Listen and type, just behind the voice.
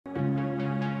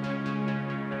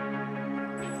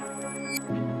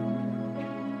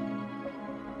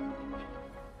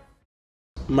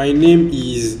My name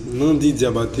is Nandy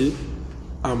Diabate.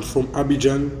 I'm from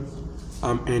Abidjan.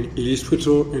 I'm an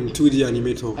illustrator and 2D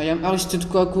animator. I am Aristide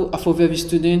Kouakou, a Afro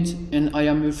student, and I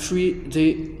am a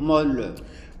 3D modeler.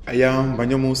 I am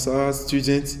Moussa Bagnon,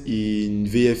 student in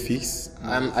VFX.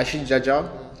 I'm Achille Djadja.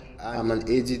 I'm an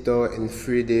editor and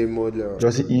 3D modeler.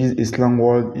 Djossi is a slang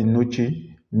word in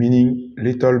Nochi, meaning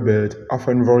little but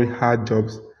often very hard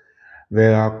jobs.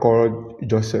 They are called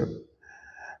Djossi.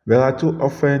 They are too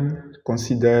often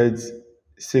considered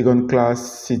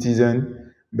second-class citizens,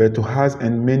 but to us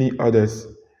and many others,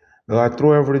 they are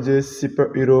true everyday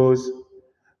superheroes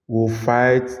who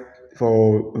fight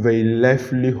for their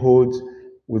livelihood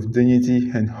with dignity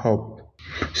and hope.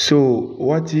 So,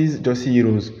 what is Djossi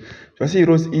Heroes? Djossi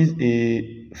Heroes is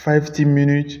a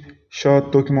 50-minute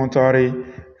short documentary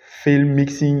film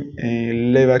mixing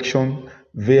live action,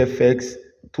 VFX,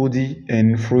 2D,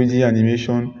 and 3D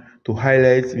animation to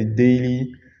highlight the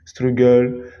daily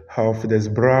struggle of these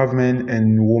brave men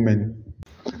and women.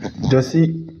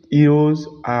 Djossi Heroes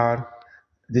are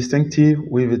distinctive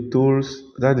with the tools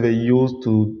that they use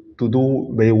to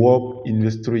do their work in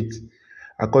the street.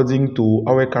 According to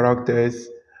our characters'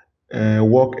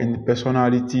 work and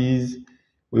personalities,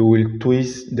 we will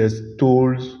twist the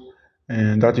tools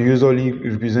that usually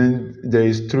represent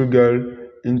their struggle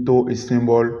into a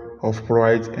symbol of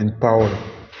pride and power.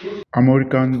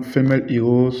 American female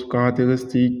heroes'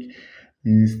 characteristic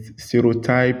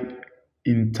stereotype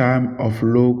in terms of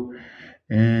look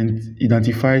and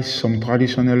identify some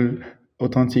traditional,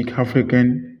 authentic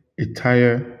African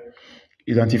attire,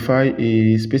 identify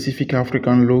a specific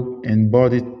African look and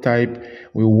body type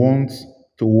we want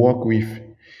to work with.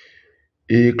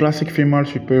 A classic female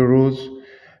superheroes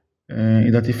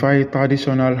identify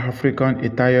traditional African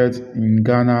attires in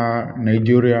Ghana,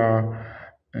 Nigeria,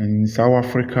 and South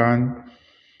African.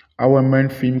 Our main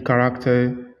film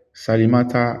character,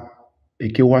 Salimata, a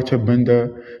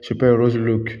𝗂𝗧𝗛𝗂𝗪 superheroes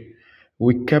look.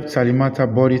 We kept Salimata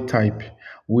body type.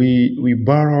 We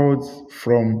borrowed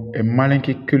from a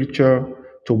Malinke culture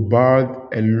to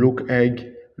build a look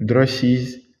egg,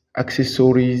 dresses,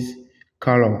 accessories,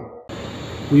 color.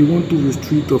 We went to the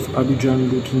street of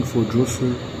Abidjan looking for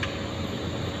Djossi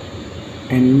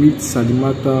and meet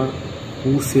Salimata,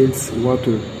 who sells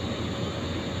water.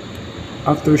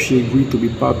 After she agreed to be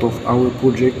part of our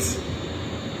project,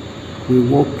 we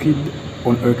worked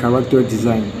on her character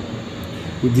design.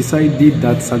 We decided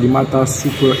that Salimata's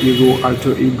superhero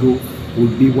alter ego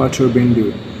would be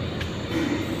Waterbender.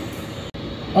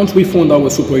 Once we found our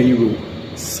superhero,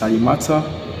 Salimata,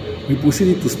 we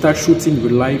proceeded to start shooting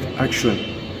with live action.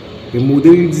 We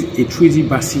modeled a 3D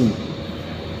basin,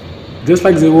 just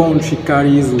like the one she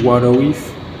carries water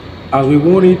with, as we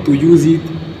wanted to use it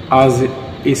as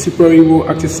a superhero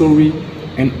accessory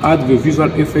and add the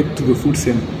visual effect to the full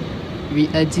scene. We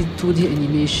added 2D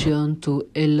animation to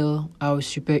allow our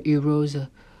superheroes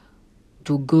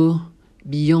to go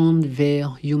beyond their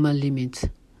human limits.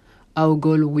 Our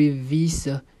goal with this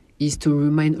is to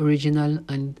remain original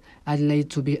and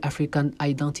highlight to the African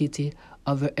identity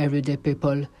of the everyday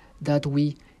people that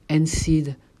we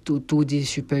enseed to 2D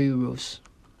superheroes.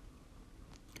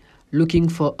 Looking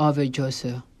for other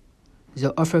Djossi,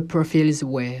 the other profiles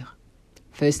were,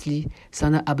 firstly,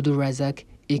 Sana Abdul-Razak,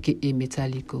 aka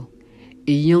Metallico,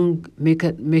 a young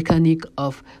mechanic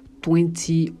of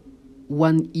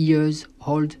 21 years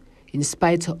old. In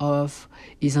spite of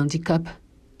his handicap,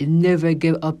 he never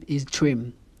gave up his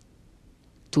dream.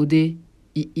 Today,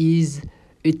 he is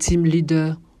a team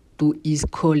leader to his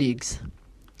colleagues.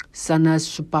 Sana's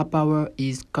superpower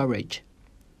is courage.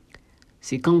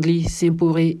 Secondly,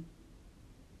 Simpore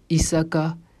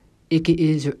Isaka,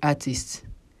 aka the artist,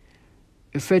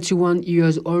 a 31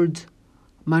 years old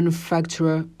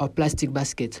manufacturer of plastic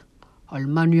baskets, all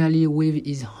manually with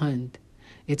his hand.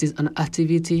 It is an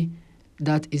activity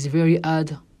that is very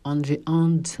hard on the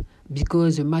hand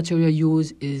because the material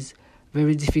used is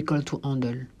very difficult to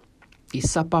handle. His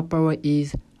superpower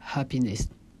is happiness.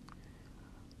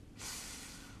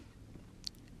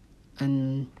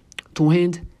 And to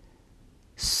end,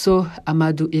 So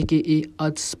Amadou aka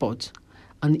Hot Spot,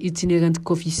 an itinerant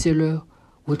coffee seller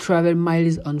who travel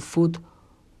miles on foot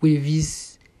with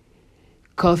his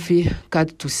coffee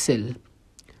cart to sell.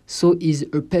 So is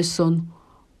a person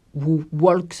who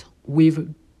works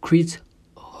with great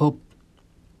hope.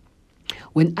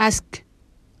 When asked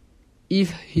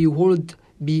if he would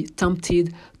be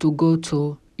tempted to go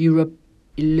to Europe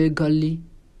illegally,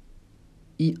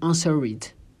 he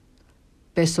answered,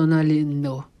 "Personally,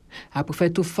 no. I prefer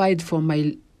to fight for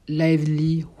my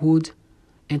livelihood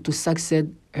and to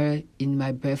succeed her in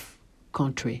my birth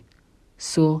country."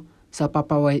 So,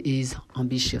 superpower is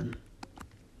ambition.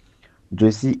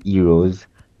 Djossi Heroes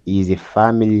is a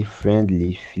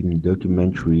family-friendly film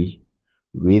documentary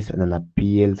with an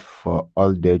appeal for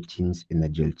older teens and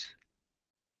adults.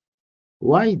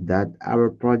 Why that our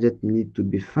project need to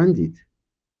be funded?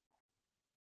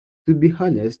 To be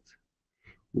honest,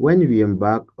 when we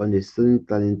embarked on the Sony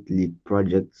Talent League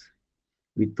project,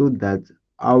 we thought that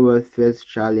our first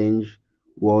challenge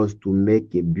was to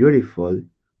make a beautiful,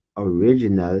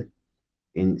 original,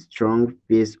 and strong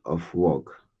piece of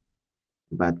work.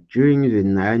 But during the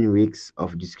 9 weeks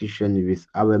of discussion with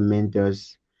our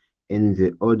mentors and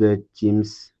the other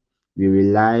teams, we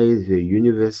realized the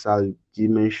universal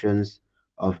dimensions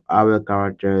of our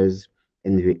characters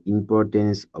and the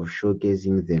importance of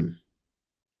showcasing them.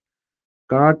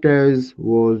 Characters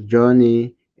whose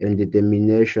journey and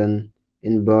determination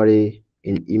embody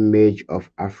an image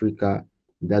of Africa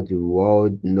that the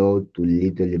world knows too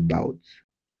little about.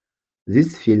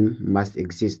 This film must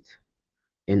exist,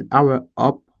 and our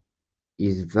hope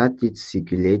is that it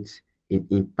circulates and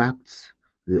impacts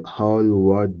the whole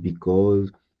world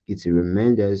because it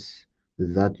reminds us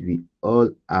that we all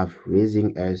have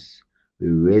raising us a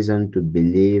reason to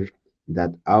believe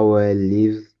that our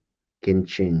lives can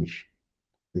change.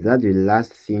 That the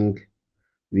last thing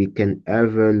we can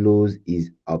ever lose is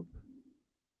hope.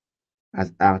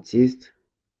 As artists,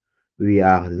 we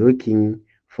are looking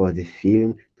for the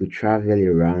film to travel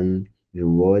around the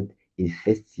world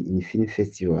in film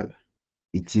festival.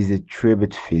 It is a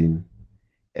tribute film,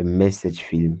 a message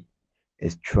film, a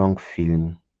strong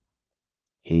film.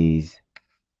 His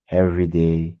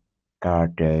everyday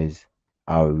characters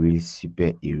are real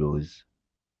superheroes,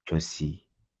 Djossi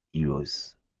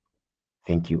Heroes.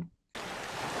 Thank you.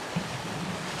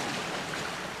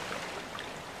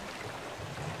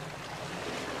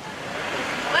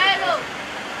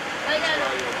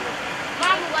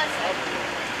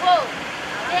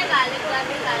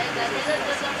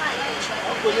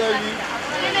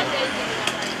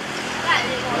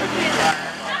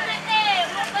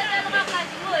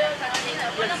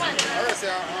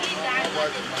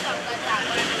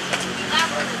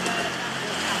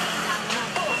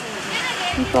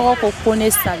 Ntɔgɔ ko Kone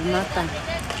Salimata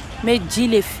me ji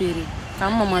le feere ka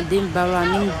n mamaden balo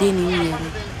ani n den ni n yɛrɛ.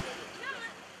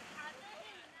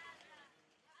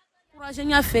 Courage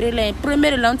ɲa feere la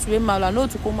premier la n tun bɛ maloya n'o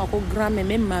tun ko n ma ko grand mɛ n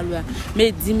bɛ maloya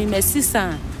mɛ dimi mɛ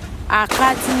sisan a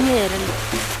ka di n ye yɛrɛ de.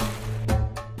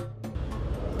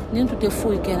 Ni n tun tɛ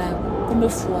foyi kɛra ko n bɛ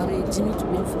fuwari ye dimi tun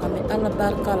bɛ n faga mɛ Ala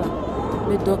barika la n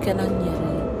bɛ dɔ kɛla n yɛrɛ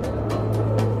ye.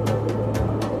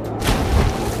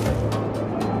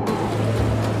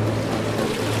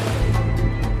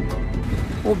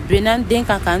 O bɛnna n den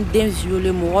kan ka n den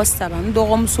violé mɔgɔ 3 n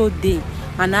dɔgɔmuso den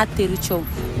a n'a tericɛw.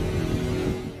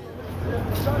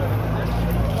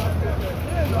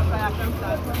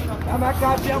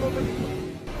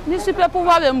 Ni super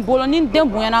pouvoir bɛ n bolo ni n den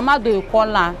bonyana n ma don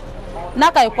école la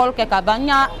n'a ka école kɛ ka ban n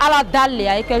y'a Ala dali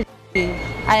a ye kɛ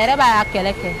a yɛrɛ b'a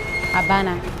kɛlɛ kɛ a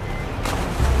banna.